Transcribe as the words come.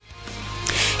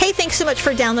thanks so much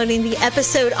for downloading the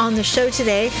episode on the show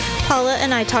today. Paula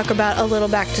and I talk about a little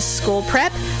back to school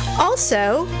prep.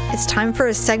 Also, it's time for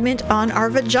a segment on our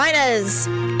vaginas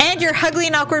and your ugly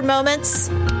and awkward moments,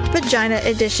 vagina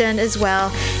edition as well.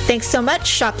 Thanks so much.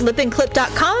 Shop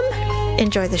lipandclip.com.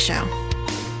 Enjoy the show.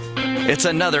 It's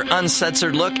another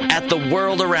uncensored look at the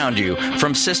world around you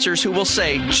from sisters who will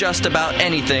say just about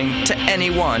anything to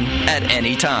anyone at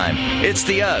any time. It's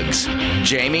the Uggs.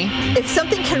 Jamie? If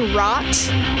something can rot,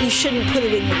 you shouldn't put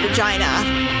it in your vagina.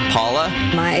 Paula?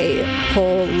 My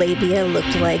whole labia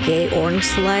looked like a orange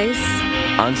slice.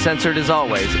 Uncensored as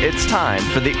always, it's time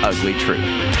for the ugly truth.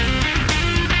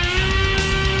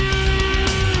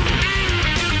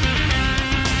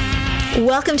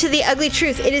 Welcome to The Ugly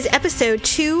Truth. It is episode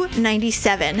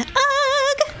 297. Ugh!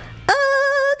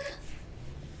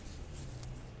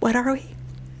 What are we?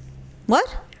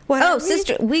 What? What are oh, we?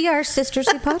 sister. We are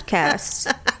Sisters Who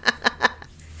Podcast.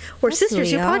 We're Yes,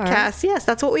 Sisters we Who are. Podcast. Yes,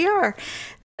 that's what we are.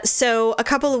 So a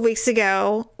couple of weeks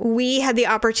ago, we had the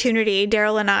opportunity,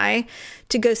 Daryl and I,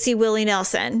 to go see Willie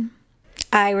Nelson.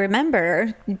 I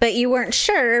remember, but you weren't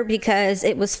sure because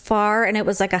it was far and it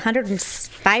was like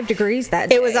 105 degrees that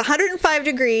day. It was 105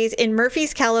 degrees in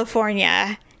Murphy's,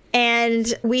 California,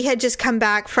 and we had just come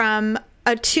back from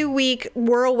a 2-week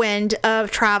whirlwind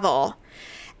of travel,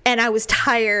 and I was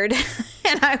tired,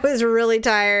 and I was really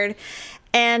tired.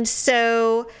 And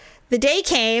so the day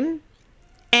came,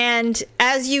 and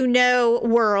as you know,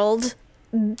 world,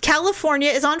 California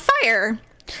is on fire.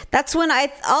 That's when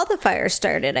all the fires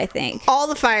started, I think. All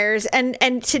the fires, and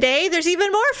today there's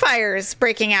even more fires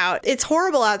breaking out. It's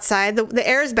horrible outside. The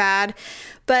air is bad,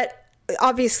 but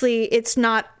obviously it's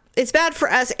bad for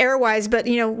us air-wise, but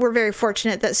we're very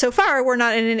fortunate that so far we're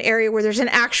not in an area where there's an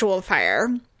actual fire,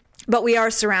 but we are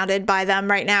surrounded by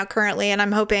them right now currently, and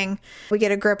I'm hoping we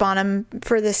get a grip on them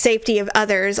for the safety of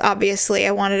others. Obviously,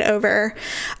 I want it over.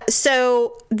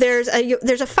 So there's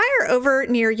a fire over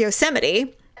near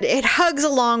Yosemite. It hugs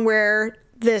along where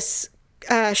this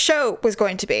show was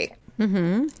going to be.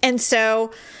 Mm-hmm. And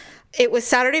so it was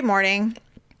Saturday morning,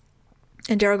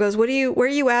 and Daryl goes, where are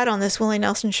you at on this Willie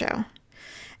Nelson show?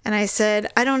 And I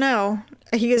said, I don't know.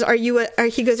 He goes, are you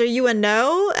a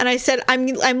no? And I said,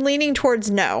 I'm leaning towards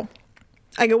no.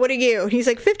 I go, what are you? And he's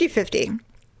like, 50-50.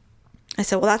 I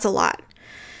said, well, that's a lot.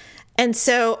 And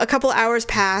so a couple hours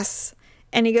pass,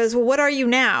 and he goes, well, what are you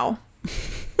now?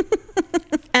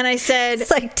 And I said,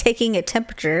 It's like taking a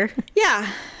temperature.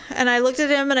 yeah. And I looked at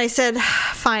him and I said,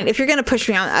 fine, if you're going to push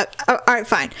me on, all right,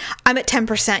 fine. I'm at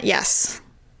 10%. Yes.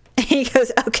 And he goes,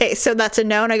 okay, so that's a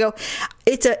no. And I go,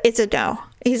 it's a no.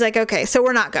 He's like, okay, so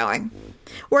we're not going.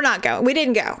 We're not going. We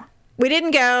didn't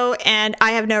go. And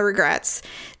I have no regrets.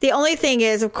 The only thing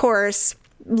is, of course,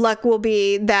 luck will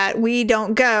be that we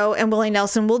don't go and Willie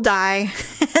Nelson will die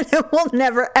and we'll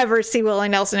never ever see Willie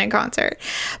Nelson in concert.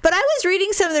 But I was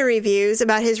reading some of the reviews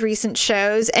about his recent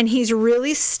shows, and he's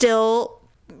really still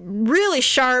really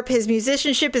sharp. His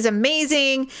musicianship is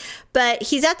amazing, but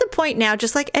he's at the point now,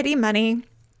 just like Eddie Money,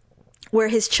 where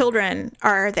his children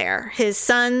are there. His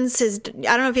sons, I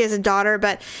don't know if he has a daughter,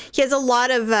 but he has a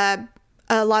lot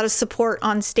of support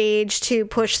on stage to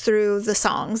push through the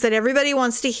songs that everybody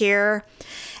wants to hear.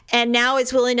 And now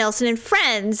it's Willie Nelson and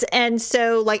friends. And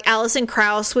so like Alison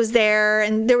Krauss was there,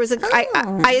 and there was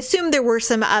I assume there were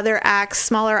some other acts,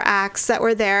 smaller acts that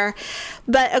were there.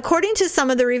 But according to some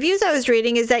of the reviews I was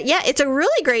reading is that, yeah, it's a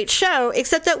really great show,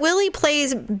 except that Willie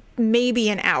plays maybe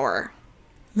an hour.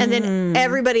 And then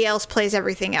everybody else plays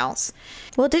everything else.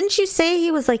 Well, didn't you say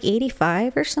he was like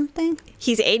 85 or something?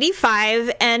 He's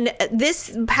 85, and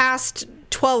this past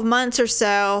 12 months or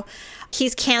so,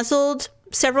 he's canceled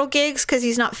several gigs because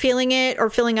he's not feeling it or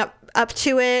feeling up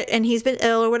to it, and he's been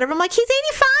ill or whatever. I'm like, he's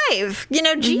 85.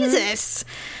 Jesus.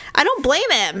 I don't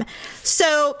blame him.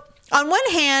 So on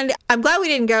one hand, I'm glad we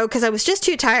didn't go because I was just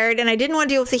too tired, and I didn't want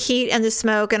to deal with the heat and the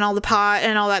smoke and all the pot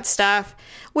and all that stuff,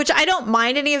 which I don't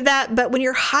mind any of that. But when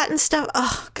you're hot and stuff,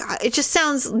 oh God, it just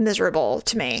sounds miserable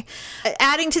to me.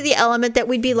 Adding to the element that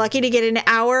we'd be lucky to get an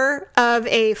hour of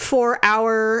a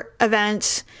 4-hour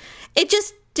event, it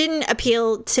just didn't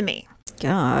appeal to me.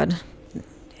 God,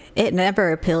 it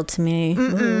never appealed to me.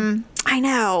 I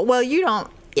know. Well, you don't.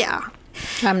 Yeah.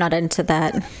 I'm not into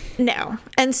that. No.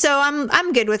 And so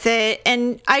I'm good with it.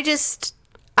 And I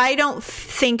don't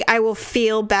think I will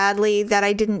feel badly that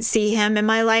I didn't see him in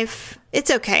my life. It's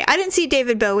okay. I didn't see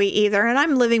David Bowie either, and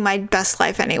I'm living my best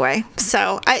life anyway.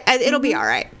 So it'll be all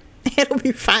right. It'll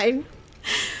be fine.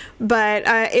 But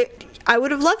I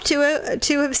would have loved to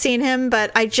have seen him,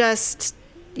 but I just,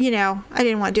 I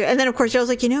didn't want to do it. And then, of course, Joe's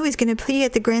like, he's going to play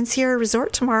at the Grand Sierra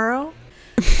Resort tomorrow.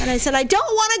 And I said, I don't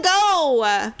want to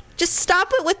go. Just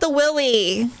stop it with the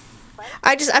willy.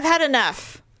 I've had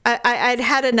enough. I'd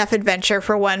had enough adventure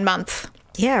for 1 month.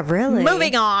 Yeah, really.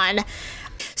 Moving on.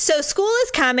 So school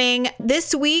is coming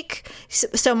this week.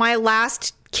 So my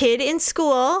last kid in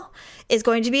school is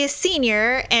going to be a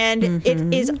senior, and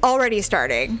it is already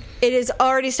starting. It is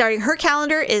already starting. Her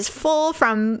calendar is full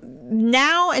from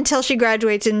now until she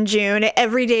graduates in June.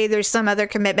 Every day there's some other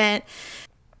commitment.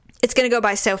 It's going to go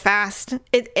by so fast.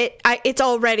 It's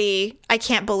already, I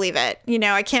can't believe it. You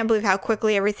know, I can't believe how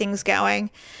quickly everything's going.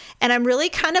 And I'm really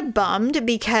kind of bummed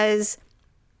because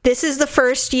this is the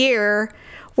first year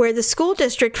where the school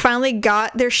district finally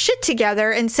got their shit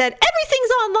together and said,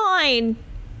 everything's online.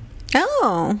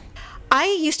 Oh.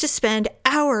 I used to spend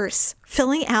hours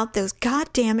filling out those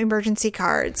goddamn emergency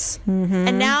cards.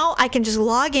 And now I can just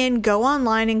log in, go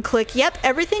online, and click, yep,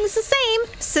 everything's the same,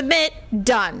 submit,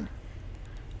 done.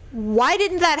 Why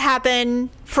didn't that happen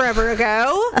forever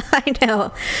ago? I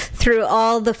know. Through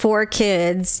all the 4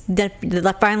 kids,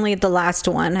 finally the last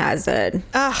one has it.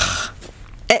 Ugh.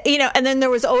 You know, and then there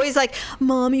was always like,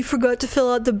 Mom, you forgot to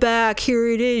fill out the back. Here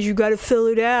it is. You got to fill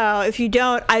it out. If you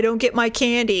don't, I don't get my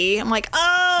candy. I'm like,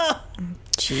 oh.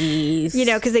 Jeez. You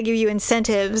know, because they give you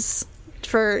incentives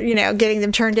for, you know, getting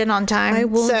them turned in on time. I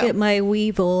won't get my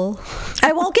Weevil.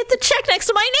 I won't get the check next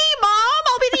to my name, Mom.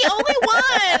 I'll be the only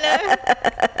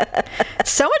one.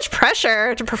 So much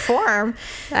pressure to perform.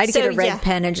 I'd get a red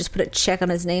pen and just put a check on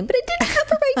his name, but it didn't come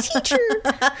from my teacher.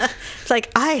 It's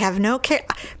like, I have no care.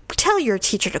 Tell your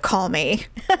teacher to call me.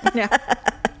 No.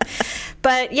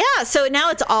 But yeah, so now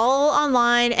it's all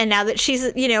online, and now that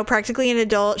she's, you know, practically an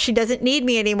adult, she doesn't need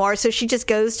me anymore. So she just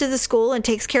goes to the school and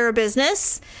takes care of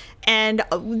business, and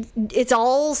it's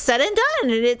all said and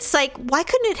done. And it's like, why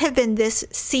couldn't it have been this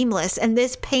seamless and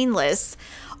this painless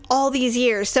all these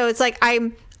years? So it's like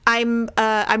I'm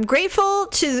grateful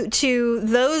to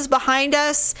those behind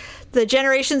us, the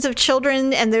generations of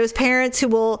children and those parents who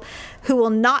will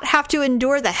not have to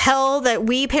endure the hell that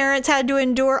we parents had to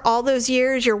endure all those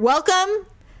years. You're welcome.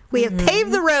 We have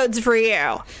paved the roads for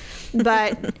you.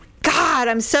 But God,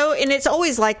 and it's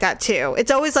always like that too.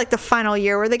 It's always like the final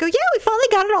year where they go, yeah, we finally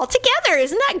got it all together.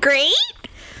 Isn't that great?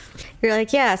 You're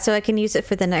like, yeah, so I can use it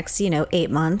for the next,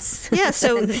 8 months. Yeah,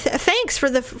 so thanks for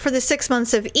the 6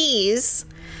 months of ease.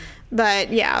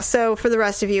 But yeah, so for the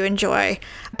rest of you, enjoy.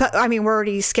 But I mean, we're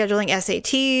already scheduling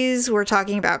SATs. We're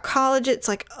talking about college. It's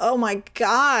like, oh my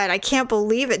God, I can't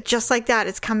believe it. Just like that.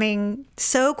 It's coming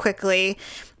so quickly.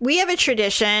 We have a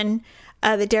tradition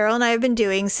that Daryl and I have been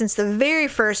doing since the very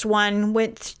first one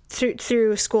went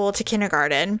through school to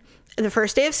kindergarten. The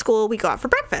first day of school, we go out for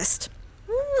breakfast.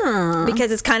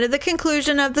 Because it's kind of the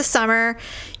conclusion of the summer.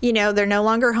 You know, they're no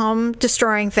longer home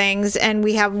destroying things, and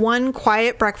we have one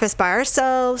quiet breakfast by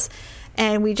ourselves,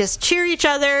 and we just cheer each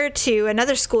other to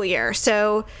another school year.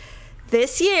 So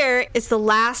this year is the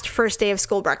last first day of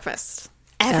school breakfast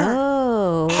ever.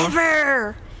 Oh.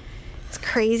 Ever. It's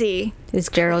crazy. Is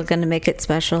Gerald going to make it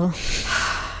special?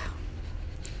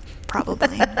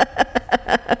 Probably.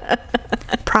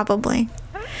 Probably.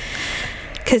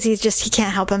 Because he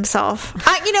can't help himself.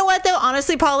 You know what, though?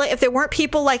 Honestly, Paula, if there weren't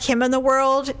people like him in the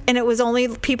world and it was only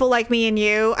people like me and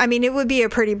you, I mean, it would be a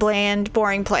pretty bland,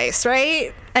 boring place,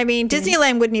 right? I mean,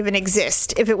 Disneyland wouldn't even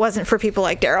exist if it wasn't for people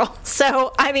like Daryl.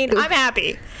 So, I mean, I'm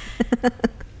happy.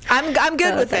 I'm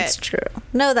good with it. That's true.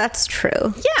 No, that's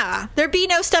true. Yeah. There'd be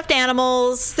no stuffed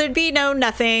animals. There'd be no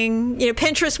nothing. You know,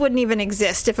 Pinterest wouldn't even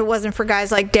exist if it wasn't for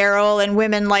guys like Daryl and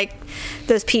women like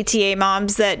those PTA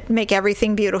moms that make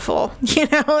everything beautiful. You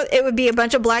know, it would be a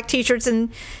bunch of black t-shirts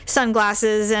and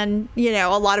sunglasses and, you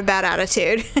know, a lot of bad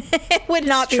attitude. It would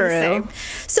not be the same.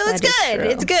 So it's good.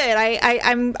 It's good.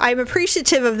 I'm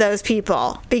appreciative of those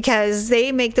people because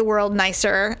they make the world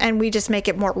nicer and we just make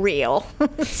it more real.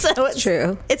 So it's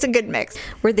true. It's a good mix.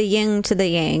 We're the yin to the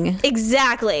yang.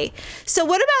 Exactly. So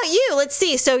what about you? Let's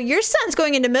see. So your son's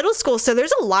going into middle school, so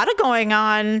there's a lot of going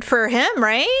on for him,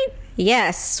 right?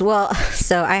 Yes. Well,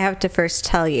 so I have to first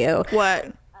tell you.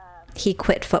 What? He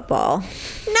quit football.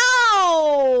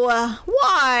 No!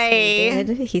 Why? He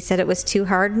did. He said it was too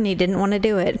hard and he didn't want to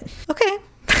do it. Okay.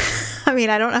 I mean,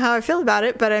 I don't know how I feel about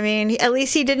it, but I mean, at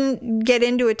least he didn't get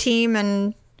into a team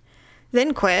and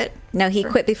then quit. No, he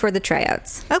quit before the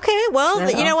tryouts. Okay,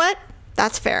 well, you know what?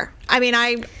 That's fair. I mean,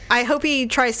 I hope he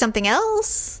tries something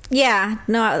else. Yeah,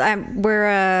 no,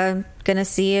 we're gonna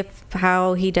see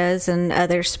how he does in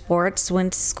other sports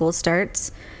when school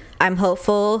starts. I'm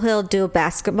hopeful he'll do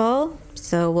basketball,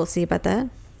 so we'll see about that.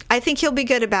 I think he'll be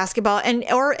good at basketball and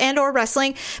or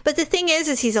wrestling. But the thing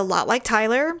is he's a lot like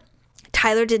Tyler.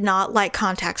 Tyler did not like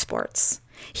contact sports.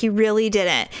 He really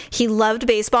didn't. He loved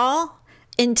baseball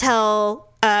until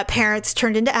parents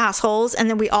turned into assholes, and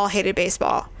then we all hated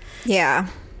baseball. Yeah.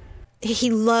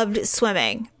 He loved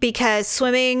swimming because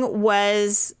swimming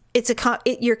was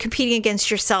you're competing against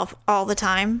yourself all the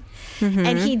time.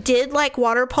 And he did like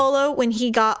water polo when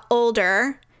he got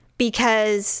older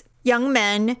because young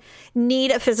men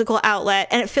need a physical outlet,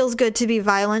 and it feels good to be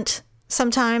violent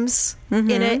sometimes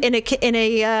in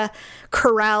a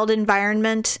corralled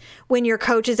environment when your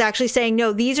coach is actually saying,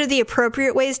 no, these are the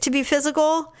appropriate ways to be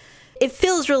physical. It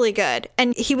feels really good.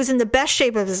 And he was in the best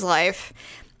shape of his life.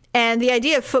 And the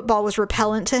idea of football was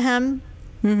repellent to him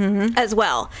as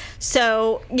well.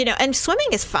 So, and swimming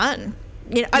is fun.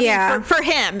 I mean, for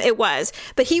him, it was.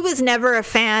 But he was never a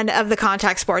fan of the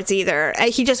contact sports either.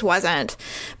 He just wasn't.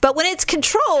 But when it's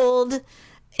controlled,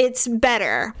 it's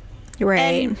better.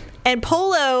 Right. And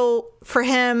polo for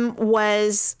him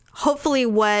was hopefully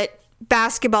what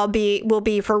basketball will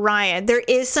be for Ryan. There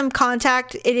is some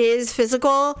contact. It is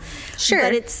physical. Sure.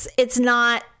 But it's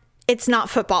not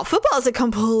football. Football is a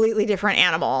completely different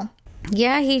animal.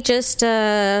 Yeah, he just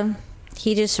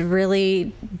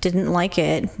really didn't like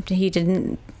it. I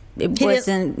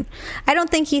don't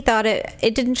think he thought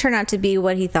it didn't turn out to be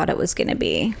what he thought it was going to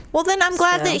be. Well, then I'm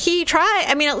glad that he tried.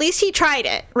 I mean, at least he tried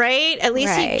it, right? At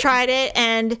least he tried it,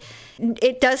 and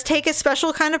it does take a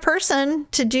special kind of person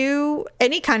to do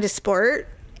any kind of sport,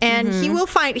 and he'll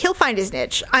find his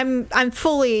niche. I'm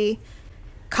fully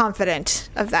confident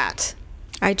of that.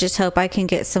 I just hope I can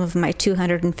get some of my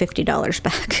 $250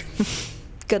 back.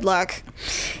 Good luck.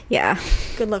 Yeah.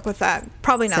 Good luck with that.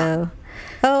 Probably not. So,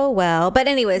 oh, well. But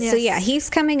anyways, Yes. So yeah,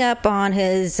 he's coming up on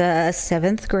his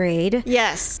 7th grade.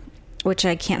 Yes. Which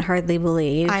I can't hardly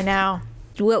believe. I know.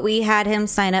 What we had him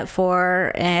sign up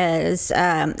for is,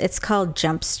 it's called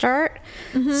Jumpstart.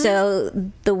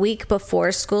 So the week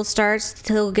before school starts,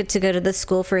 he'll get to go to the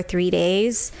school for 3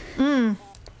 days.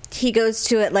 He goes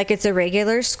to it like it's a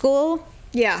regular school.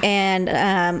 Yeah. And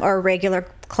or a regular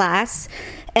class,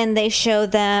 and they show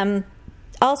them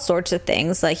all sorts of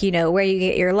things, like where you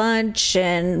get your lunch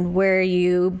and where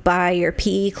you buy your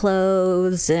PE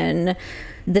clothes and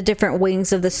the different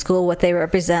wings of the school, what they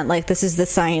represent. Like, this is the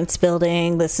science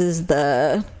building, this is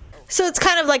the... So it's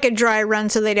kind of like a dry run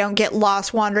so they don't get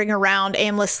lost wandering around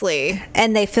aimlessly.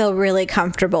 And they feel really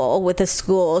comfortable with the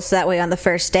school, so that way on the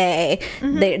first day,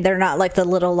 they're not like the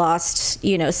little lost,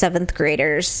 7th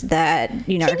graders that, are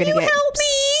going to get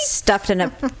stuffed in a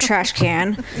trash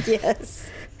can. Yes.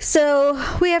 So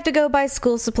we have to go buy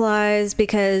school supplies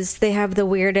because they have the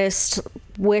weirdest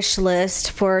wish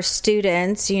list for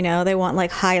students. They want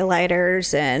like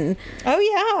highlighters and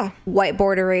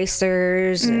whiteboard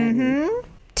erasers and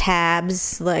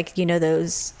tabs, like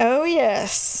those. Oh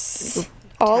yes,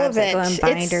 all of it.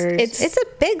 Binders. It's a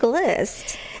big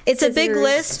list. It's a big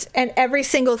list, and every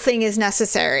single thing is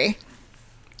necessary.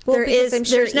 Well,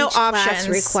 there's no options. Class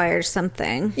requires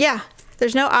something. Yeah,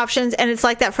 there's no options, and it's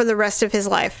like that for the rest of his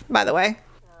life. By the way,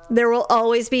 there will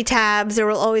always be tabs. There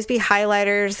will always be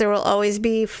highlighters. There will always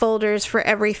be folders for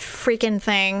every freaking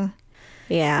thing.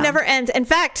 Yeah, never ends. In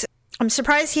fact, I'm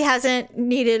surprised he hasn't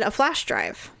needed a flash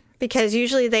drive. Because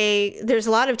usually there's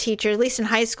a lot of teachers, at least in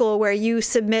high school, where you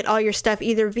submit all your stuff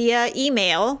either via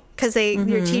email, because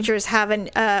your teachers have a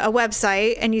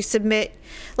website, and you submit.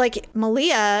 Like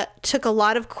Malia took a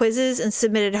lot of quizzes and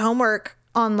submitted homework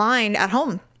online at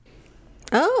home.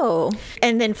 Oh.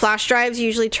 And then flash drives,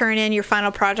 usually turn in your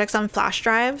final projects on flash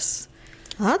drives.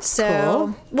 That's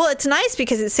cool. Well, it's nice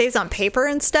because it saves on paper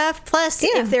and stuff. Plus,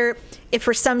 if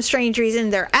for some strange reason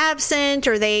they're absent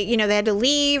or they had to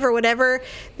leave or whatever,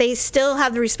 they still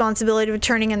have the responsibility of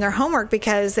turning in their homework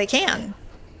because they can.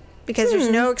 Because there's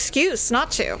no excuse not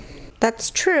to.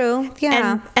 That's true.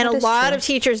 Yeah. And a lot of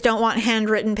teachers don't want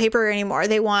handwritten paper anymore.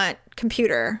 They want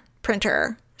computer,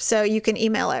 printer, so you can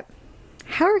email it.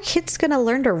 How are kids going to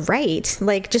learn to write?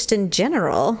 Like, just in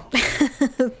general?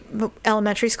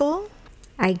 Elementary school?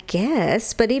 I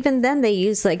guess, but even then they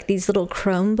use like these little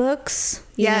Chromebooks,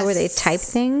 where they type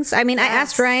things. I mean, I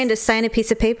asked Ryan to sign a piece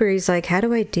of paper. He's like, how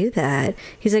do I do that?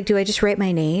 He's like, do I just write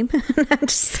my name? I'm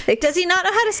just like, does he not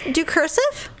know how to do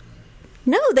cursive?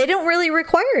 No, they don't really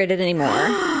require it anymore.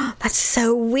 That's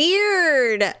so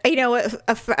weird.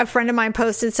 A friend of mine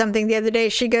posted something the other day.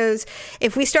 She goes,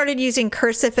 if we started using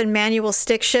cursive and manual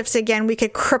stick shifts again, we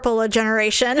could cripple a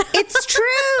generation. It's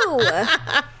true.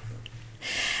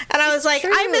 And I was like,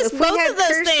 I miss both of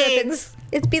those things.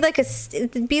 It'd be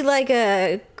like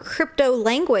a crypto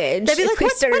language. They'd be like, we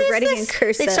started writing in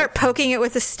cursive. They'd start poking it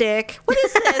with a stick. What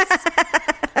is this?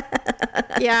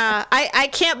 Yeah, I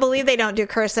can't believe they don't do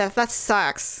cursive. That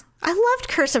sucks. I loved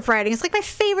cursive writing. It's like my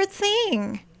favorite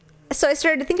thing. So I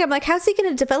started to think, I'm like, how's he going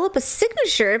to develop a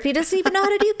signature if he doesn't even know how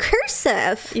to do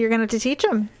cursive? You're going to have to teach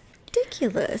him.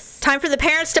 Ridiculous. Time for the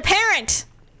parents to parent.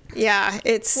 Yeah,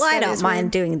 it's... Well, I that don't is mind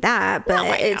weird. doing that, but No,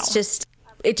 I it's know. just...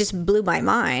 It just blew my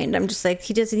mind. I'm just like,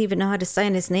 he doesn't even know how to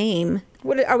sign his name.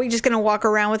 What, are we just going to walk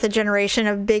around with a generation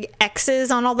of big X's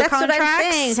on all the That's contracts? what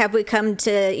I'm saying. Have we come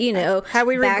to, Have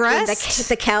we back in regressed?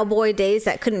 the cowboy days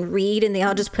that couldn't read and they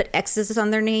all just put X's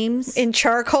on their names? In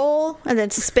charcoal and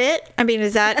then spit? I mean,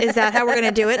 is that how we're going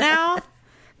to do it now?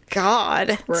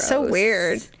 God, it's so Gross.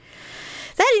 weird.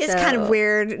 That is kind of So-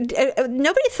 weird.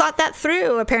 Nobody thought that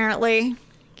through, apparently.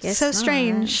 Guess so not.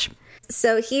 strange.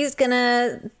 So he's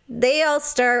gonna, they all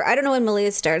start, I don't know when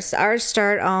Malia starts. Ours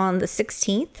start on the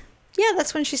 16th. Yeah,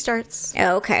 that's when she starts.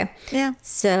 Oh, okay. Yeah.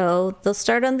 So they'll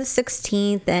start on the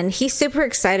 16th, and he's super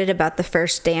excited about the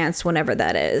first dance, whenever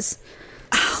that is.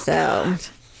 So,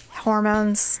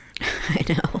 Hormones. I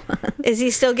know. Is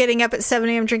he still getting up at 7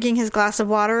 a.m. drinking his glass of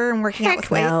water and working out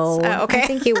with weights? No. Oh, okay. I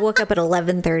think he woke up at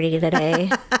 11:30 today.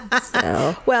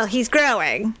 So, Well, he's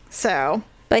growing, so.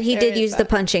 but he did is use the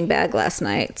punching bag last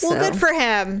night. So. Well, good for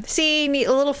him. See, need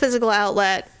a little physical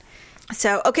outlet.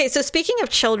 So, okay, so speaking of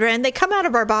children, they come out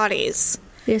of our bodies.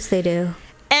 Yes, they do.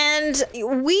 And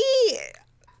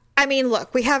I mean,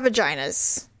 look, we have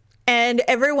vaginas. And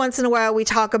every once in a while we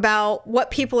talk about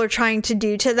what people are trying to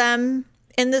do to them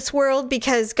in this world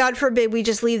because, God forbid, we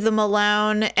just leave them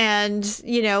alone and,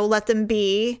 let them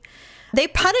be. They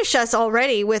punish us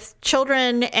already with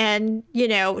children and,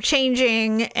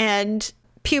 changing and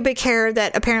pubic hair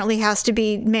that apparently has to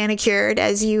be manicured,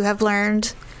 as you have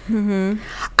learned. Mm-hmm.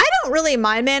 I don't really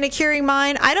mind manicuring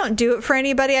mine. I don't do it for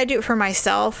anybody. I do it for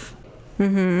myself.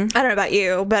 Mm-hmm. I don't know about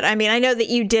you, but I mean, I know that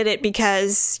you did it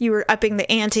because you were upping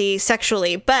the ante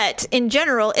sexually. But in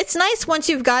general, it's nice once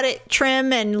you've got it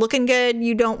trim and looking good.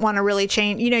 You don't want to really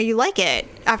change. You like it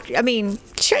after. I mean,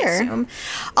 Sure. I assume.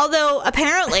 Although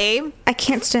apparently, I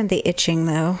can't stand the itching,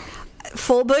 though.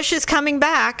 full bush is coming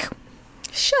back.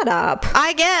 Shut up.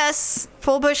 I guess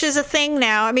full bush is a thing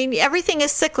now. I mean, everything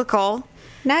is cyclical.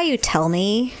 Now you tell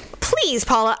me. Please,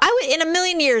 Paula. In a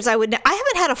million years, I haven't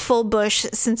had a full bush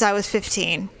since I was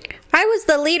 15. I was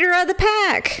the leader of the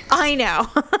pack. I know.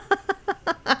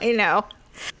 I know.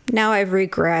 Now I've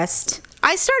regressed.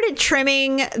 I started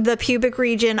trimming the pubic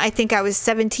region, I think I was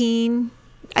 17,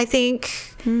 I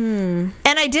think. And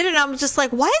I did it, and I was just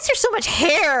like, why is there so much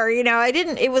hair?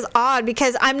 It was odd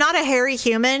because I'm not a hairy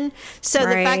human. So the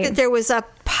fact Right. that there was a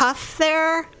puff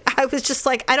there, I was just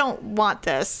like, I don't want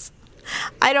this.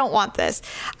 I don't want this.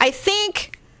 I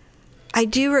think I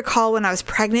do recall when I was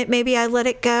pregnant, maybe I let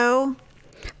it go.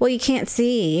 Well, you can't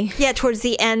see. Yeah, towards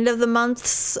the end of the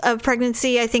months of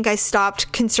pregnancy, I think I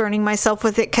stopped concerning myself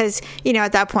with it because,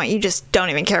 at that point, you just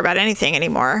don't even care about anything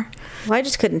anymore. Well, I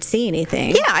just couldn't see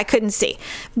anything. Yeah, I couldn't see.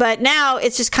 But now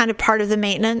it's just kind of part of the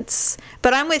maintenance.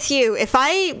 But I'm with you. If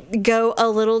I get a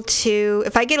little too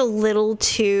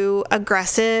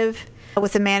aggressive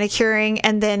with the manicuring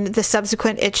and then the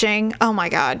subsequent itching, oh my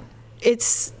God,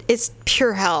 it's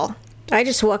pure hell. I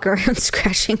just walk around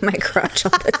scratching my crotch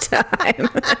all the time.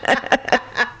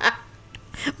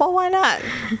 Well, why not?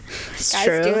 It's Guys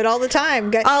true. do it all the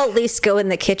time. I'll at least go in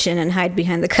the kitchen and hide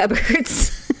behind the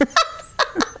cupboards.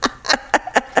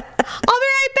 I'll be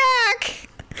right back.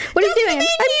 What are you doing?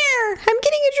 Get in here. I'm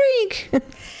getting a drink.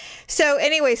 So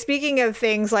anyway, speaking of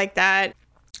things like that,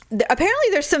 apparently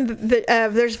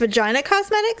there's vagina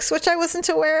cosmetics, which I wasn't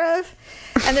aware of.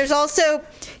 And there's also,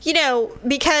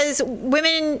 because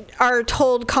women are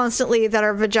told constantly that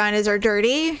our vaginas are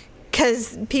dirty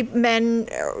because men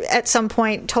at some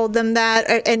point told them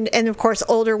that. And of course,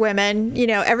 older women,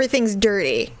 everything's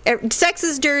dirty. Sex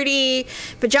is dirty.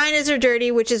 Vaginas are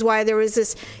dirty, which is why there was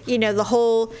this, the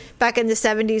whole back in the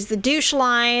 70s, the douche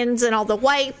lines and all the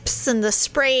wipes and the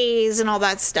sprays and all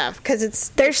that stuff. Because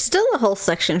There's still a whole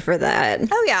section for that.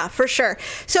 oh yeah, for sure.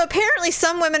 So apparently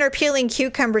some women are peeling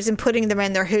cucumbers and putting them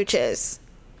in their hooches.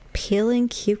 Peeling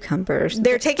cucumbers.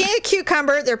 They're taking a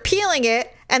cucumber, they're peeling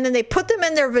it, and then they put them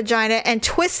in their vagina and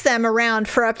twist them around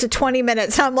for up to 20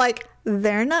 minutes. I'm like,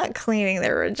 they're not cleaning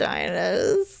their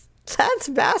vaginas. That's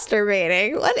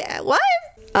masturbating. What?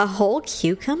 A whole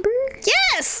cucumber?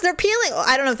 Yes, they're peeling.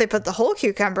 I don't know if they put the whole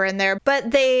cucumber in there,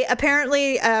 but they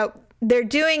apparently, they're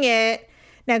doing it.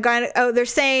 Now, they're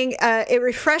saying it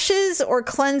refreshes or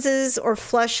cleanses or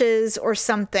flushes or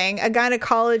something. A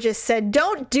gynecologist said,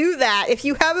 don't do that. If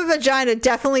you have a vagina,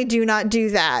 definitely do not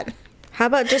do that. How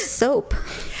about just soap?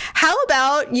 How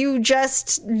about you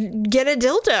just get a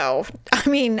dildo? I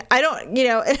mean, I don't,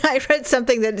 and I read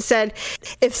something that said,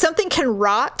 if something can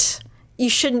rot, you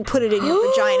shouldn't put it in your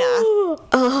vagina.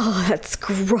 Oh, that's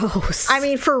gross. I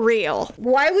mean, for real.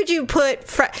 Why would you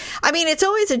put... I mean, it's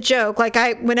always a joke. Like,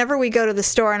 whenever we go to the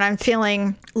store and I'm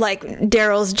feeling like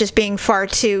Daryl's just being far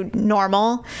too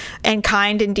normal and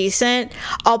kind and decent,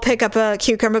 I'll pick up a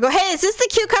cucumber and go, hey, is this the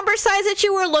cucumber size that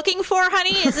you were looking for,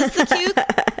 honey? Is this the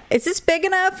Is this big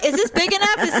enough? Is this big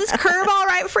enough? Is this curve all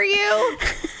right for you?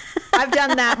 I've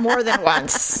done that more than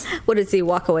once. What does he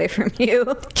walk away from you?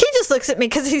 He just looks at me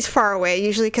because he's far away,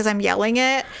 usually because I'm yelling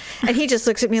it. And he just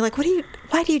looks at me like,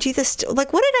 why do you do this?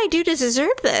 Like, what did I do to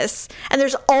deserve this? And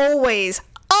there's always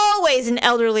an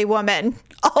elderly woman.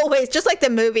 Always, just like the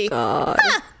movie. God.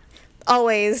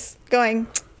 Always going,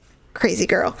 crazy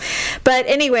girl. But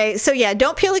anyway, so yeah,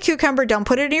 don't peel a cucumber. Don't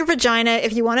put it in your vagina.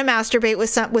 If you want to masturbate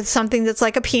with something that's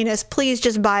like a penis, please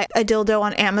just buy a dildo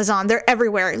on Amazon. They're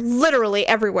everywhere, literally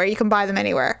everywhere. You can buy them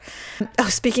anywhere. Oh,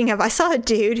 speaking of, I saw a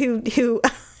dude who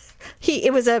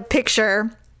it was a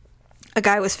picture. A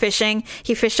guy was fishing.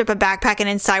 He fished up a backpack, and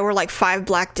inside were like 5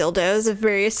 black dildos of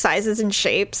various sizes and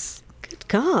shapes. Good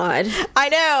God. I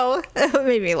know. It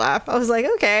made me laugh. I was like,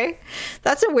 okay,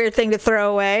 that's a weird thing to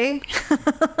throw away.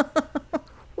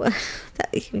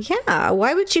 Yeah,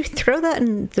 why would you throw that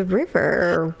in the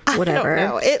river or whatever? I don't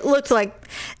know. It looked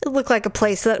like a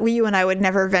place that you and I would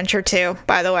never venture to,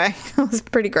 by the way. It was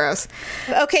pretty gross.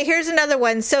 Okay, here's another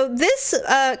one. So this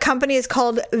company is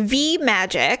called V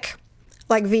Magic,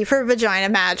 like V for vagina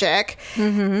magic.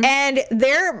 Mm-hmm. And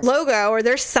their logo or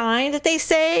their sign that they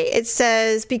say, it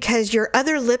says, because your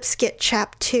other lips get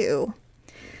chapped too.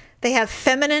 They have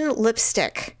feminine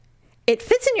lipstick. It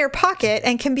fits in your pocket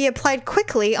and can be applied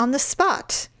quickly on the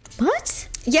spot. What?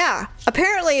 Yeah.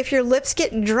 Apparently, if your lips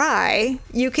get dry,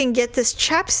 you can get this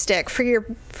chapstick for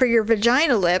your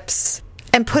vagina lips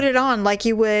and put it on like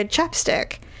you would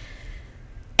chapstick.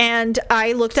 And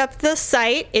I looked up the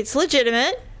site. It's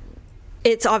legitimate.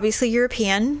 It's obviously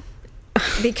European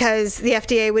because the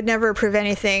FDA would never approve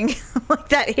anything like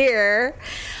that here.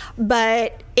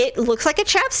 But it looks like a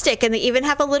chapstick, and they even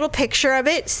have a little picture of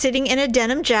it sitting in a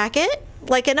denim jacket,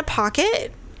 like in a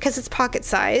pocket, because it's pocket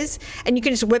size. And you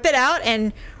can just whip it out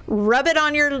and rub it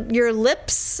on your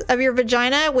lips of your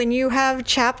vagina when you have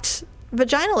chapped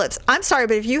vagina lips. I'm sorry,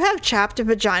 but if you have chapped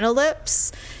vagina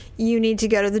lips, you need to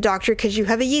go to the doctor because you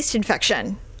have a yeast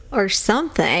infection. Or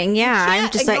something. Yeah, I'm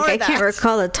just like, I can't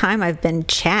recall a time I've been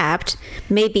chapped.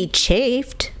 Maybe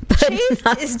chafed, but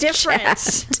chafed is different.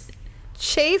 Chapped.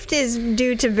 Chafed is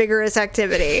due to vigorous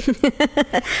activity.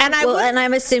 And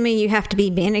I'm assuming you have to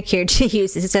be manicured to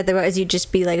use this, otherwise you'd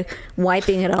just be like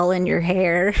wiping it all in your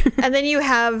hair. And then you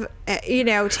have,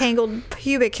 tangled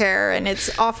pubic hair, and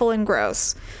it's awful and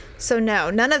gross. So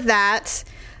no, none of that.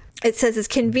 It says it's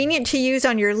convenient to use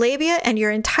on your labia, and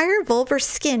your entire vulvar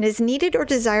skin is needed or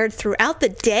desired throughout the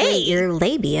day. Wait, your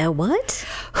labia? What?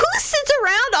 Who sits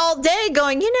around all day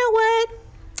going, you know what?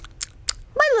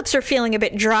 My lips are feeling a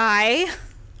bit dry.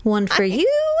 One for you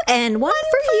and one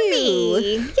for you.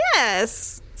 Me.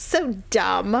 Yes. So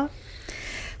dumb.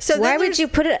 So why would you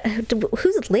put it?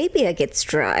 Whose labia gets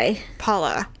dry?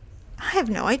 Paula, I have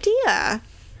no idea.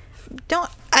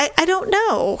 I don't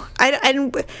know.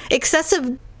 I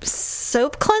excessive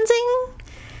soap cleansing?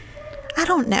 I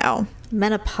don't know.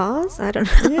 Menopause? I don't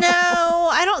know. No,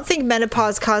 I don't think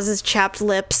menopause causes chapped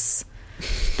lips,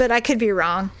 but I could be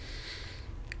wrong.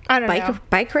 I don't know.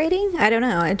 Bike riding? I don't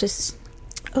know. I just...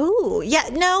 Oh, yeah.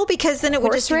 No, because then it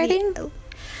would just be... Horse riding?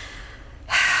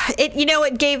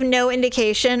 It gave no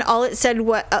indication. All it said,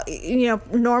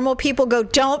 normal people go,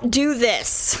 don't do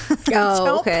this. Oh,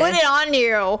 don't okay. put it on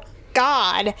you.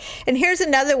 God. And here's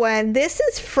another one. This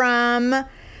is from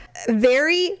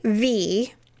Very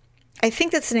V. I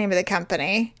think that's the name of the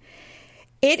company.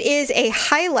 It is a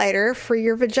highlighter for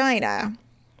your vagina.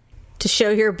 To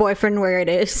show your boyfriend where it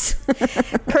is.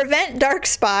 Prevent dark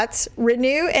spots,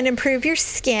 renew and improve your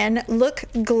skin, look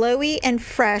glowy and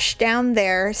fresh down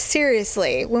there.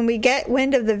 Seriously, when we get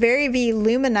wind of the Very V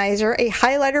Luminizer, a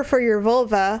highlighter for your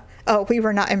vulva. Oh, we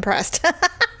were not impressed.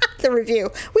 The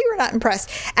review. We were not impressed.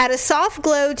 Add a soft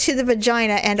glow to the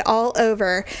vagina and all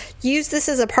over. Use this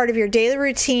as a part of your daily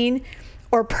routine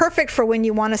or perfect for when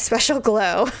you want a special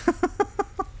glow.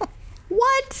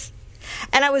 What?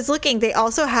 And I was looking, they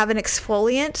also have an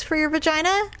exfoliant for your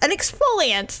vagina. An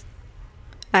exfoliant.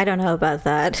 I don't know about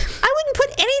that. I wouldn't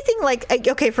put anything like...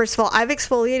 Okay, first of all, I've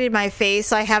exfoliated my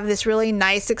face. I have this really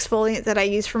nice exfoliant that I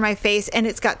use for my face, and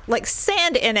it's got, like,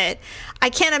 sand in it. I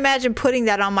can't imagine putting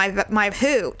that on my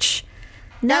hooch.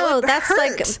 No, that's,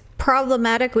 like,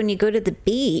 problematic when you go to the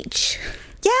beach.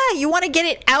 Yeah, you want to get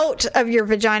it out of your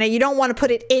vagina. You don't want to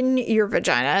put it in your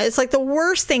vagina. It's, like, the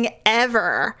worst thing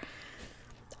ever.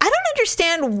 I don't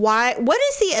understand why. What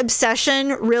is the obsession,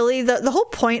 really? The whole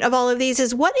point of all of these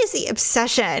is, what is the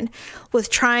obsession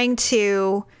with trying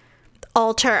to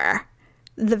alter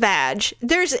the vag?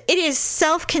 It is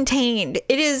self-contained.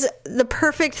 It is the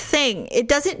perfect thing. It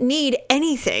doesn't need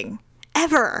anything,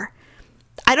 ever.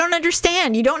 I don't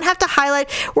understand. You don't have to highlight.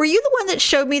 Were you the one that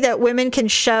showed me that women can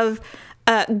shove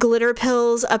glitter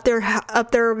pills up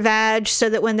their vag so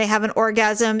that when they have an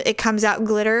orgasm, it comes out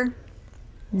glitter?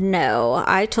 No,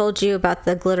 I told you about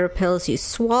the glitter pills you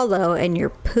swallow and your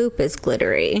poop is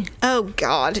glittery. Oh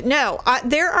God, no!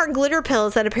 There are glitter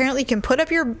pills that apparently can put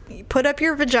up your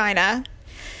vagina,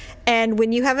 and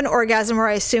when you have an orgasm, or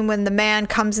I assume when the man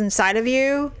comes inside of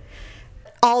you,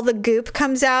 all the goop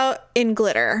comes out in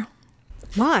glitter.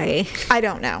 Why? I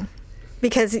don't know,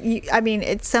 because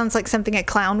it sounds like something a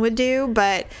clown would do,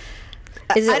 but.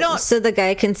 Is it so the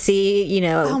guy can see,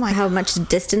 how God. much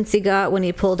distance he got when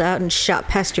he pulled out and shot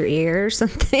past your ear or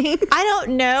something? I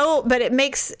don't know, but it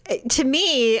makes, to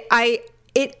me,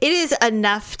 it is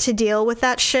enough to deal with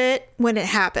that shit when it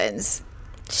happens.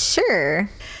 Sure.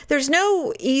 There's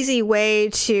no easy way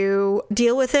to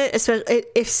deal with it,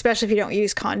 especially if you don't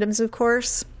use condoms, of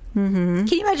course. Mm-hmm.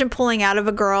 Can you imagine pulling out of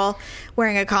a girl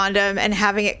wearing a condom and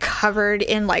having it covered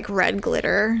in like red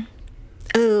glitter?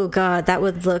 Oh God, that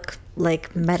would look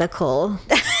like medical.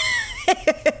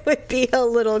 It would be a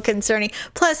little concerning.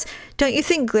 Plus, don't you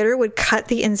think glitter would cut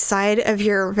the inside of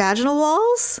your vaginal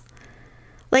walls?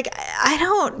 Like, I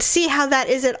don't see how that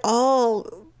is at all.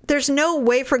 There's no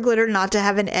way for glitter not to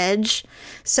have an edge.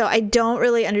 So I don't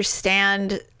really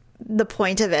understand the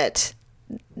point of it.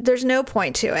 There's no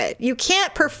point to it. You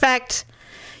can't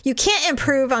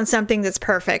improve on something that's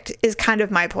perfect, is kind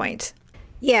of my point.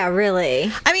 Yeah,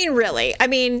 really. Really.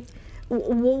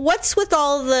 What's with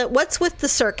the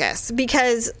circus?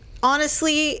 Because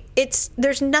honestly,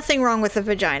 there's nothing wrong with the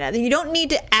vagina. You don't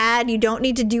need to add, you don't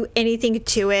need to do anything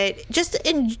to it.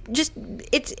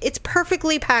 It's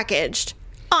perfectly packaged.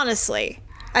 Honestly.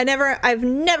 I've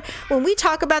never, when we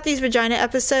talk about these vagina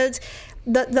episodes,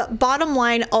 the bottom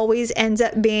line always ends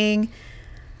up being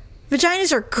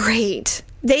vaginas are great.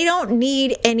 They don't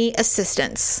need any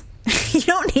assistance. You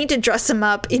don't need to dress them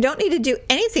up. You don't need to do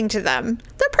anything to them.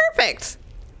 They're perfect.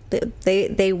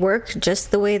 They work just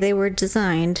the way they were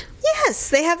designed. Yes,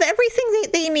 they have everything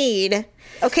they need.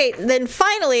 Okay, then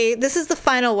finally, this is the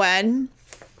final one.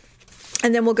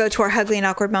 And then we'll go to our ugly and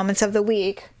awkward moments of the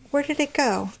week. Where did it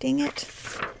go? Dang it.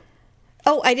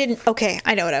 Oh, I didn't. Okay,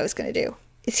 I know what I was going to do.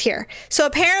 It's here. So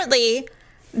apparently,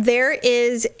 there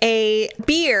is a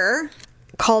beer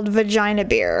called vagina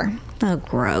beer. Oh,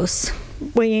 gross.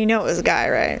 Well, you know it was a guy,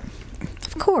 right?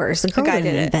 Of course. A guy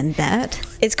didn't invent that.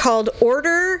 It's called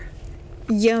Order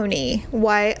Yoni.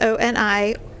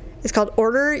 YONI. It's called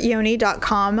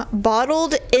OrderYoni.com.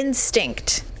 Bottled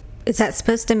Instinct. Is that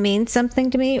supposed to mean something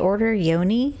to me? Order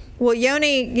Yoni? Well,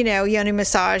 Yoni, Yoni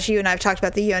massage. You and I have talked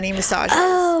about the Yoni massage.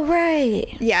 Oh,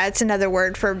 right. Yeah, it's another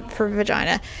word for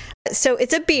vagina. So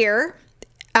it's a beer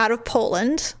out of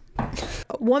Poland.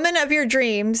 Woman of your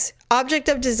dreams, object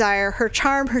of desire, her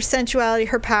charm, her sensuality,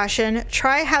 her passion.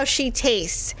 Try how she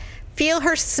tastes. Feel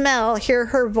her smell, hear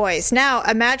her voice. Now,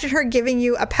 imagine her giving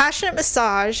you a passionate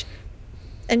massage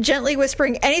and gently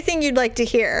whispering anything you'd like to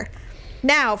hear.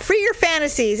 Now, free your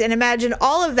fantasies and imagine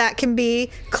all of that can be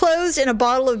closed in a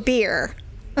bottle of beer.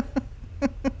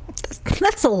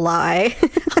 That's a lie.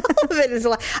 All of it is a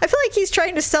lie. I feel like he's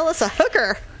trying to sell us a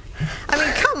hooker.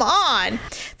 Come on.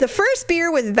 The first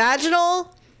beer with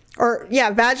vaginal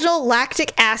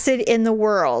lactic acid in the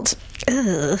world.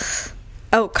 Ugh.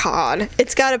 Oh, God.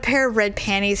 It's got a pair of red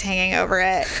panties hanging over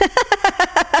it.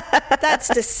 That's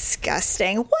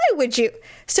disgusting. Why would you?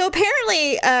 So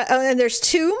apparently, and there's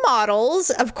two models,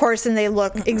 of course, and they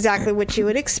look exactly what you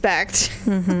would expect.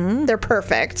 Mm-hmm. They're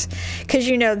perfect. Because,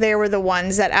 they were the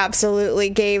ones that absolutely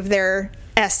gave their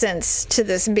essence to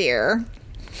this beer.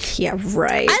 Yeah,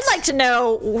 right. I'd like to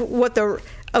know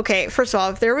okay, first of all,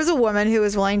 if there was a woman who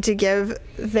was willing to give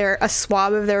a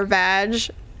swab of their vag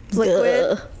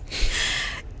liquid, ugh.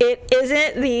 It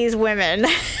isn't these women.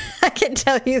 I can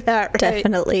tell you that, right?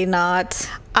 Definitely not.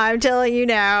 I'm telling you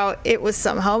now, it was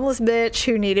some homeless bitch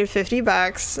who needed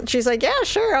 $50. She's like, yeah,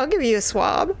 sure, I'll give you a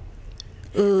swab.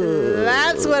 Ooh.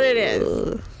 That's what it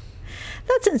is.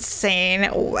 That's insane.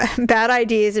 Bad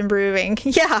ideas in brewing.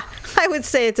 Yeah, I would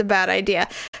say it's a bad idea.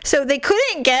 So they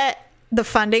couldn't get the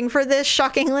funding for this,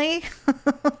 shockingly.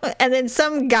 And then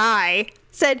some guy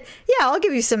said, yeah, I'll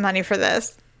give you some money for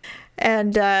this.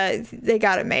 And they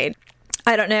got it made.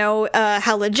 I don't know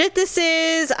how legit this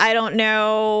is. I don't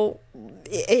know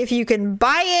if you can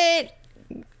buy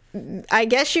it. I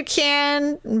guess you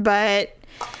can, but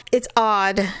it's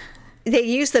odd. They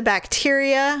use the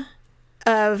bacteria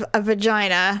of a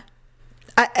vagina.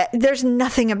 There's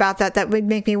nothing about that would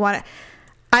make me want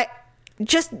to.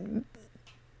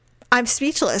 I'm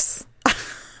speechless.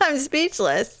 I'm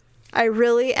speechless. I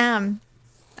really am.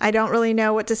 I don't really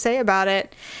know what to say about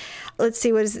it. Let's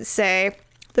see, what does it say?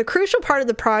 The crucial part of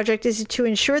the project is to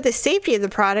ensure the safety of the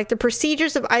product. The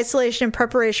procedures of isolation and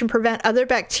preparation prevent other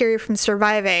bacteria from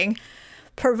surviving,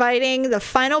 providing the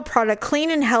final product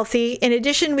clean and healthy. In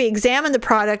addition, we examine the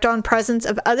product on presence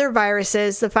of other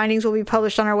viruses. The findings will be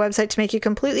published on our website to make you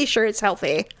completely sure it's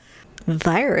healthy.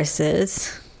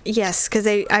 Viruses? Yes, because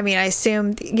I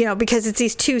assume, because it's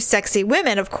these two sexy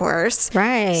women, of course.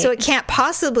 Right. So it can't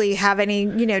possibly have any,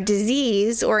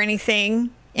 disease or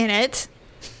anything in it.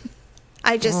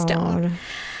 I just don't.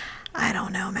 I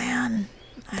don't know, man.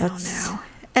 I don't know.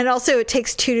 And also, it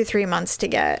takes 2 to 3 months to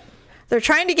get. They're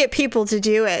trying to get people to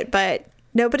do it, but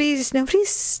nobody's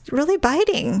really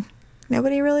biting.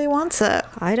 Nobody really wants it.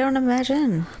 I don't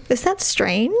imagine. Is that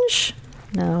strange?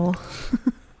 No.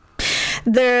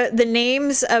 The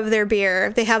names of their beer,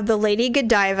 they have the Lady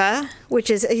Godiva, which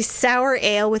is a sour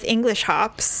ale with English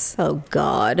hops. Oh,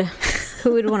 God.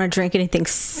 Who would want to drink anything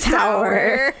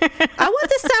sour? I want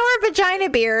the sour vagina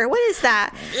beer. What is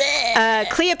that?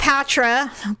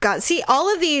 Cleopatra. Oh, God. See,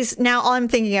 all of these, now all I'm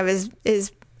thinking of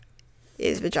is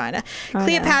vagina.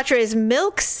 Cleopatra is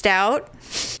milk stout.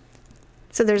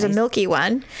 So there's a milky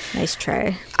one. Nice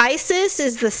try. Isis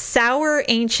is the sour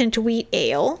ancient wheat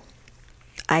ale.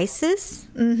 Isis?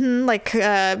 Mm-hmm,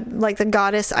 like the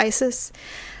goddess Isis.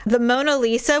 The Mona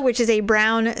Lisa, which is a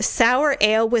brown sour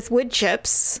ale with wood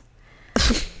chips.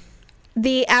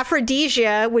 The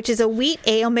Aphrodisia, which is a wheat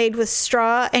ale made with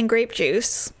straw and grape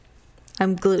juice.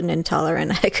 I'm gluten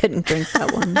intolerant. I couldn't drink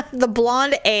that one. The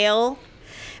Blonde Ale,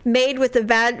 made with the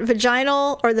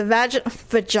vaginal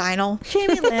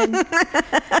Jamie Lynn,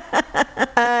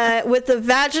 with the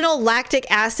vaginal lactic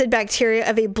acid bacteria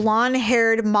of a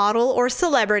blonde-haired model or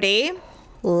celebrity.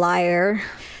 Liar.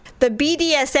 The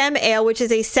BDSM Ale, which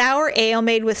is a sour ale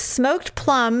made with smoked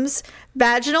plums,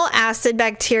 vaginal acid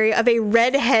bacteria of a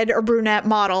redhead or brunette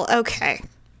model. Okay.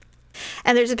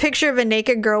 And there's a picture of a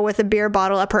naked girl with a beer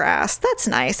bottle up her ass. That's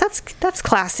nice. That's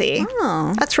classy.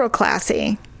 Oh. That's real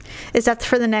classy. Is that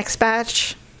for the next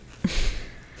batch?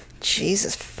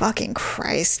 Jesus fucking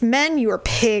Christ. Men, you are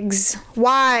pigs.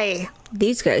 Why?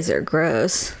 These guys are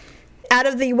gross. Out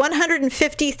of the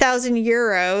 150,000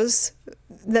 euros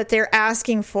that they're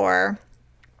asking for,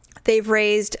 they've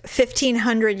raised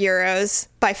 1,500 euros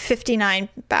by 59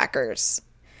 backers.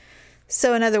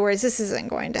 So in other words, this isn't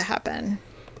going to happen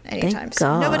anytime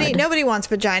soon. Nobody wants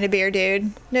vagina beer,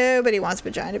 dude. Nobody wants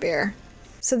vagina beer.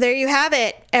 So there you have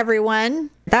it,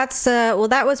 everyone. That's well,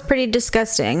 that was pretty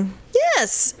disgusting.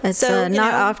 Yes. It's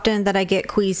not often that I get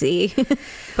queasy.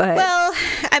 But well,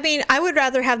 I mean, I would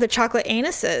rather have the chocolate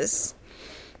anuses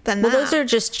than that. Well, those are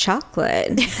just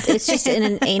chocolate. It's just in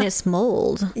an anus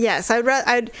mold. Yes,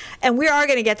 and we are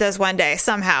going to get those one day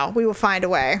somehow. We will find a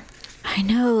way. I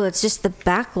know, it's just the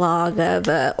backlog of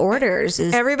orders.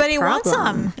 Everybody wants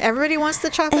them. Everybody wants the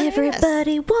chocolate.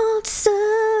 Everybody wants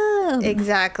some.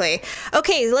 Exactly.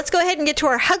 Okay, let's go ahead and get to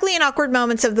our ugly and awkward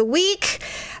moments of the week,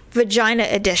 Vagina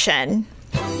Edition.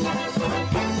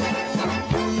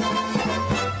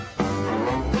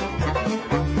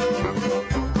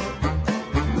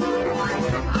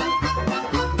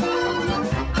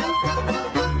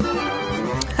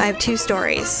 I have 2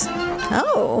 stories.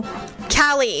 Oh.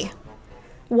 Callie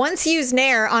once used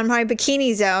Nair on my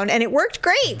bikini zone and it worked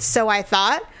great, so I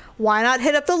thought, why not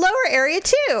hit up the lower area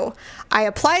too? I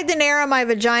applied the Nair on my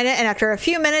vagina and after a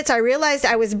few minutes I realized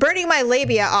I was burning my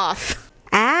labia off.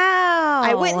 Ow.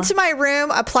 I went into my room,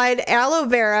 applied aloe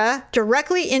vera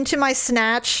directly into my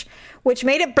snatch, which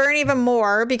made it burn even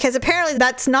more because apparently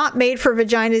that's not made for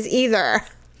vaginas either.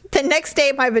 The next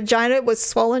day my vagina was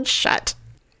swollen shut.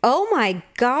 Oh my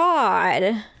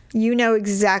God. You know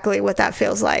exactly what that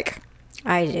feels like.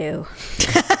 I do.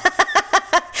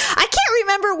 I can't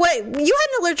remember what you had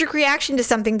an allergic reaction to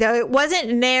something though. It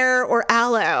wasn't Nair or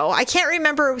aloe. I can't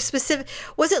remember specific.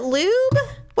 Was it lube?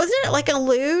 Wasn't it like a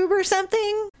lube or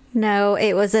something? No,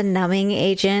 it was a numbing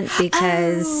agent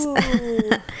because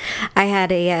I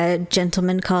had a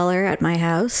gentleman caller at my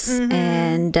house,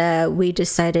 and we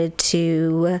decided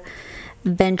to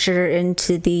venture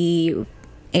into the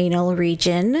anal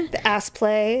region. The ass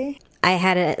play. I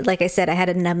had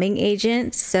a numbing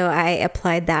agent, so I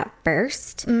applied that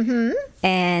first. Mm-hmm.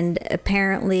 And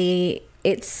apparently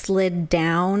it slid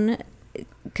down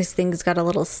because things got a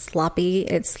little sloppy.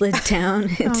 It slid down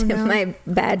into my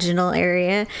vaginal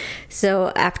area.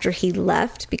 So after he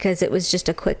left, because it was just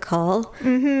a quick call,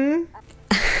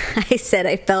 I said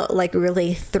I felt like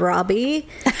really throbby.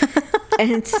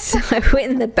 And so I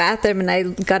went in the bathroom and I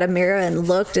got a mirror and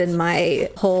looked, and my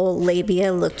whole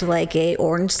labia looked like a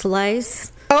orange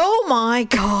slice. Oh my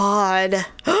God.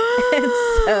 And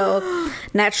so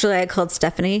naturally I called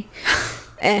Stephanie.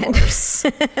 And it's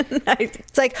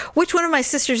like, which one of my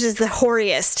sisters is the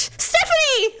hoariest?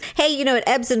 Stephanie! Hey, you know, it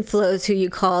ebbs and flows who you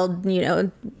called, you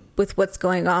know, with what's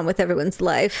going on with everyone's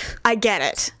life. I get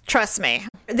it. Trust me.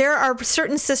 There are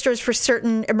certain sisters for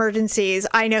certain emergencies.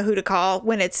 I know who to call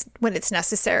when it's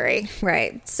necessary.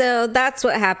 Right. So that's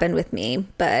what happened with me.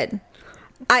 But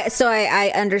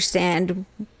I understand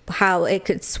how it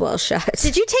could swell shut.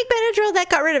 Did you take Benadryl? That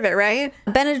got rid of it, right?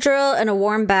 Benadryl and a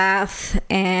warm bath,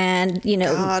 and, you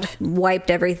know, God. Wiped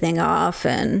everything off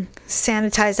and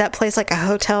sanitize that place like a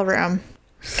hotel room.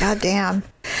 God damn.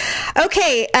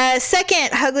 Okay,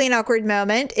 second ugly and awkward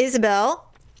moment, Isabel.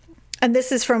 And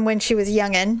this is from when she was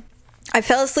youngin'. I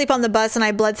fell asleep on the bus and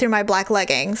I bled through my black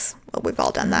leggings. Well, we've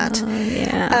all done that.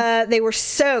 Yeah. They were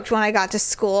soaked when I got to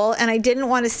school, and I didn't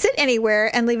want to sit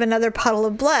anywhere and leave another puddle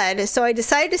of blood. So I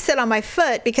decided to sit on my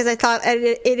foot because I thought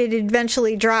it'd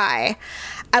eventually dry.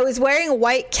 I was wearing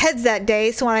white Keds that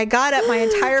day, so when I got up, my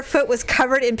entire foot was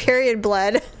covered in period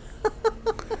blood.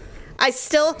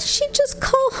 She just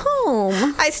call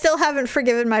home. I still haven't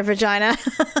forgiven my vagina.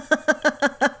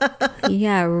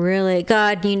 Yeah, really.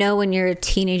 God, you know, when you're a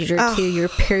teenager too, your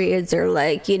periods are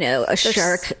like, you know, a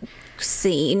shark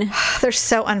scene. They're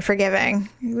so unforgiving.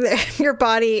 Your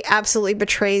body absolutely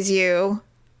betrays you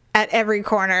at every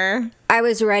corner. I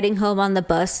was riding home on the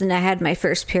bus and I had my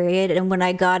first period, and when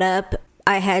I got up,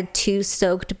 I had 2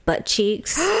 soaked butt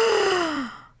cheeks.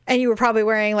 And you were probably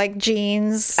wearing like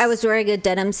jeans. I was wearing a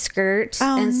denim skirt.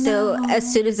 So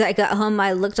as soon as I got home,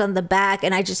 I looked on the back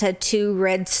and I just had 2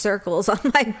 red circles on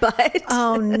my butt.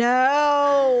 Oh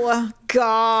no.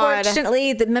 God.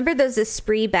 Fortunately, remember those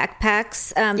Esprit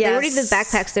backpacks? They weren't even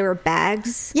backpacks, they were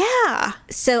bags. Yeah.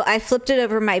 So I flipped it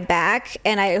over my back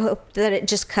and I hoped that it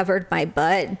just covered my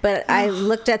butt. But I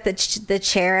looked at the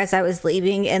chair as I was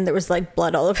leaving and there was like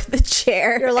blood all over the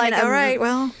chair. You're like, all right,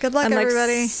 well, good luck,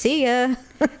 everybody. Like, see ya.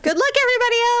 Good luck,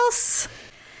 everybody else.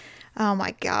 Oh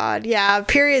my God. Yeah,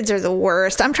 periods are the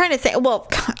worst. I'm trying to think. Well,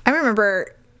 I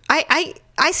remember I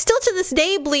still to this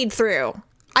day bleed through.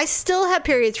 I still have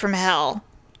periods from hell.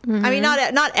 I mean,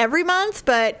 not every month,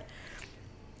 but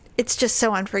it's just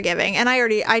so unforgiving. And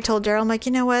I told Daryl, I'm like,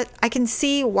 you know what? I can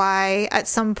see why at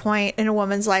some point in a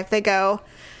woman's life they go,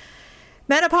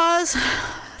 menopause,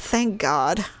 thank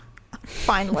God,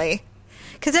 finally.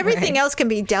 Because everything else can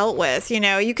be dealt with. You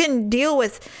know, you can deal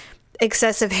with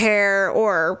excessive hair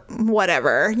or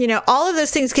whatever. You know, all of those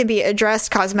things can be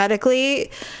addressed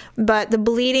cosmetically, but the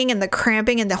bleeding and the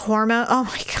cramping and the hormone, oh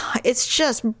my God, it's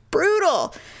just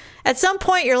brutal. At some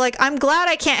point, you're like, I'm glad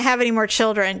I can't have any more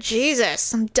children.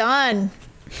 Jesus, I'm done.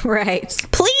 Right.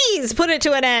 Please put it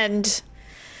to an end.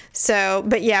 So,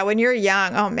 but yeah, when you're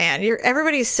young, oh man,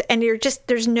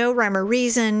 there's no rhyme or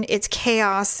reason. It's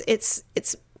chaos. It's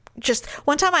just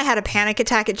one time I had a panic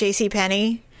attack at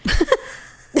JCPenney.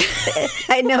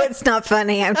 I know it's not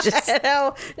funny. I'm just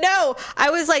no.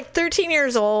 I was like 13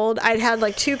 years old. I'd had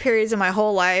like 2 periods in my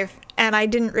whole life, and I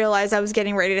didn't realize I was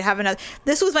getting ready to have another.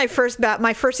 This was my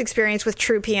first experience with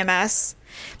true PMS,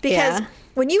 because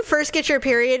when you first get your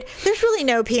period, there's really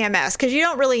no PMS because you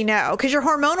don't really know, because you're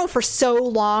hormonal for so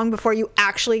long before you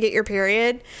actually get your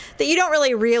period that you don't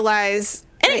really realize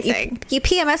anything. You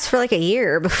PMS for like a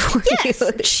year before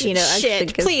you know.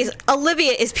 Shit, please.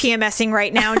 Olivia is PMSing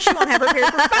right now and she won't have her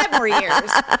period for 5 more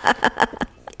years.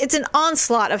 It's an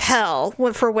onslaught of hell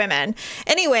for women.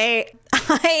 Anyway,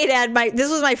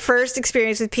 this was my first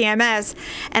experience with PMS,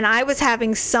 and I was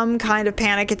having some kind of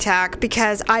panic attack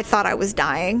because I thought I was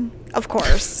dying, of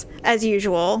course, as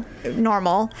usual,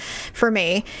 normal for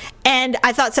me. And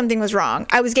I thought something was wrong.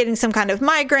 I was getting some kind of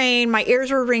migraine. My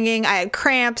ears were ringing. I had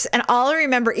cramps. And all I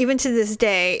remember, even to this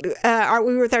day, we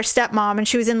were with our stepmom, and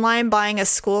she was in line buying us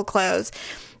school clothes.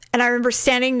 And I remember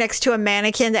standing next to a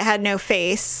mannequin that had no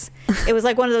face. It was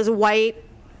like one of those white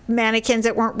mannequins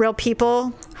that weren't real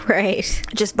people. Right.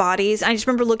 Just bodies. I just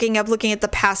remember looking at the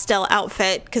pastel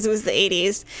outfit, because it was the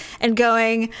 80s, and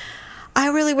going, I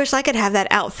really wish I could have that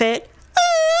outfit.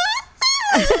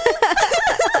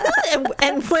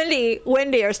 and Wendy,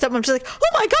 our stepmom, she's like, oh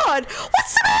my God,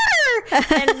 what's the matter?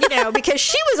 And, you know, because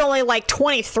she was only like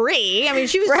 23. I mean,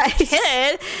 she was a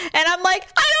kid. And I'm like,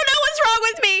 I don't know what's wrong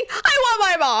with me. I want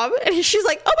my mom. And she's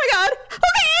like, oh my God,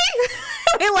 okay.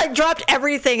 we like dropped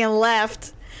everything and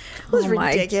left. It was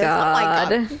ridiculous. Oh my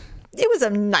God. It was a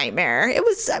nightmare. It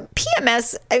was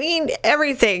PMS. I mean,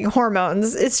 everything,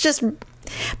 hormones. It's just, maybe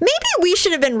we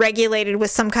should have been regulated with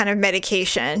some kind of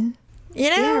medication. You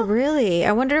know? Yeah, really.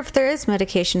 I wonder if there is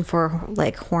medication for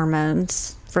like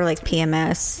hormones for like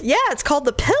PMS. Yeah, it's called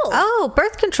the pill. Oh,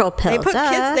 birth control pill.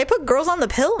 They put girls on the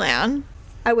pill, man.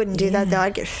 I wouldn't do that though.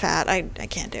 I'd get fat. I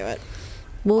can't do it.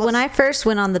 Well, when I first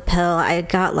went on the pill, I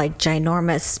got like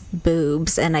ginormous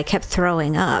boobs and I kept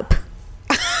throwing up.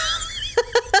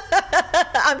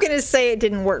 I'm going to say it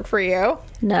didn't work for you.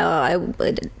 No,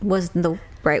 it wasn't the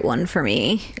right one for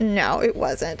me. No, it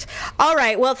wasn't. All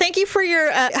right. Well, thank you for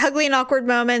your ugly and awkward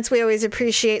moments. We always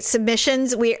appreciate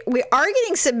submissions. We are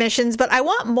getting submissions, but I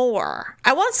want more.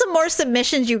 I want some more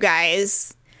submissions, you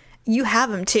guys. You have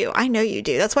them too. I know you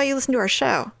do. That's why you listen to our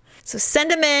show. So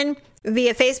send them in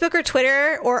via Facebook or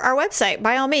Twitter or our website,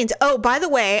 by all means. Oh, by the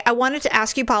way, I wanted to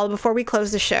ask you, Paula, before we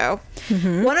close the show.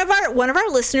 Mm-hmm. One of our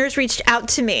listeners reached out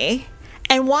to me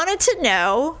and wanted to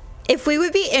know if we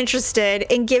would be interested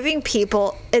in giving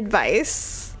people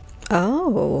advice.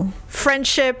 Oh.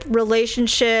 Friendship,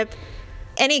 relationship,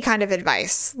 any kind of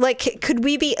advice. Like, could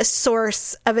we be a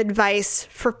source of advice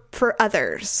for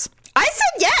others? I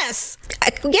said yes.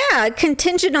 Yeah,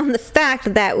 contingent on the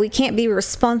fact that we can't be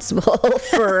responsible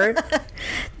for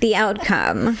the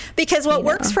outcome. Because what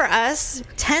works for us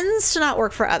tends to not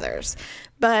work for others.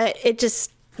 But it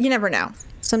just, you never know.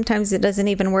 Sometimes it doesn't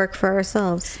even work for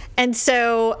ourselves. And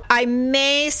so I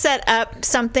may set up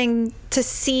something to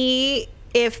see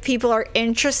if people are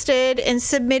interested in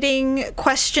submitting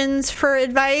questions for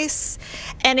advice.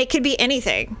 And it could be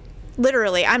anything.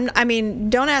 Literally. I mean,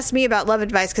 don't ask me about love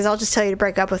advice because I'll just tell you to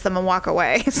break up with them and walk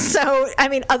away. So, I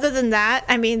mean, other than that,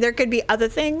 I mean, there could be other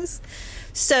things.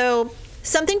 So,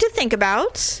 something to think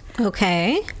about.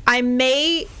 Okay. I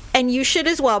may, and you should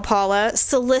as well, Paula,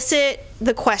 solicit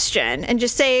the question and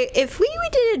just say, if we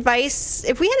did advice,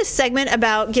 if we had a segment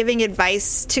about giving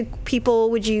advice to people,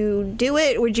 would you do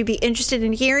it? Would you be interested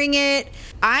in hearing it?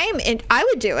 I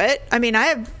would do it. I mean,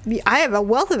 I have a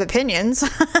wealth of opinions.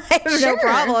 I have no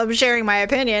problem sharing my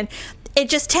opinion. It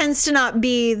just tends to not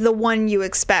be the one you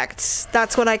expect.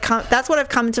 That's what I've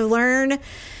come to learn.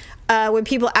 When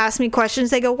people ask me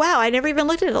questions, they go, "Wow, I never even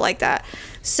looked at it like that."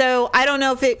 So I don't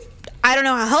know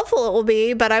how helpful it will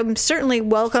be, but I'm certainly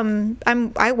welcome.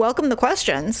 I welcome the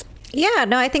questions. Yeah,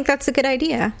 no, I think that's a good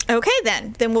idea. Okay,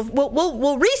 then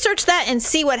we'll research that and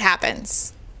see what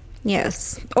happens.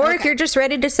 Yes. Or if you're just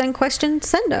ready to send questions,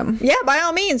 send them. Yeah, by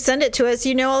all means, send it to us.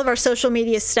 You know, all of our social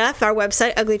media stuff, our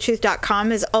website,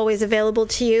 uglytruth.com, is always available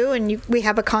to you, and we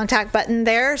have a contact button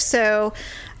there. So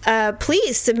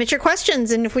please submit your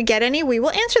questions, and if we get any, we will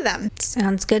answer them.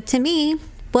 Sounds good to me.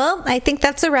 Well, I think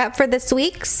that's a wrap for this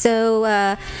week. So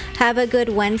have a good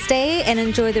Wednesday and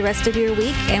enjoy the rest of your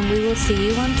week, and we will see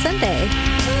you on Sunday.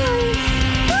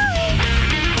 Bye.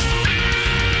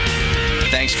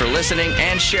 Thanks for listening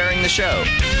and sharing the show.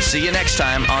 See you next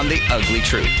time on The Ugly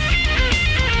Truth.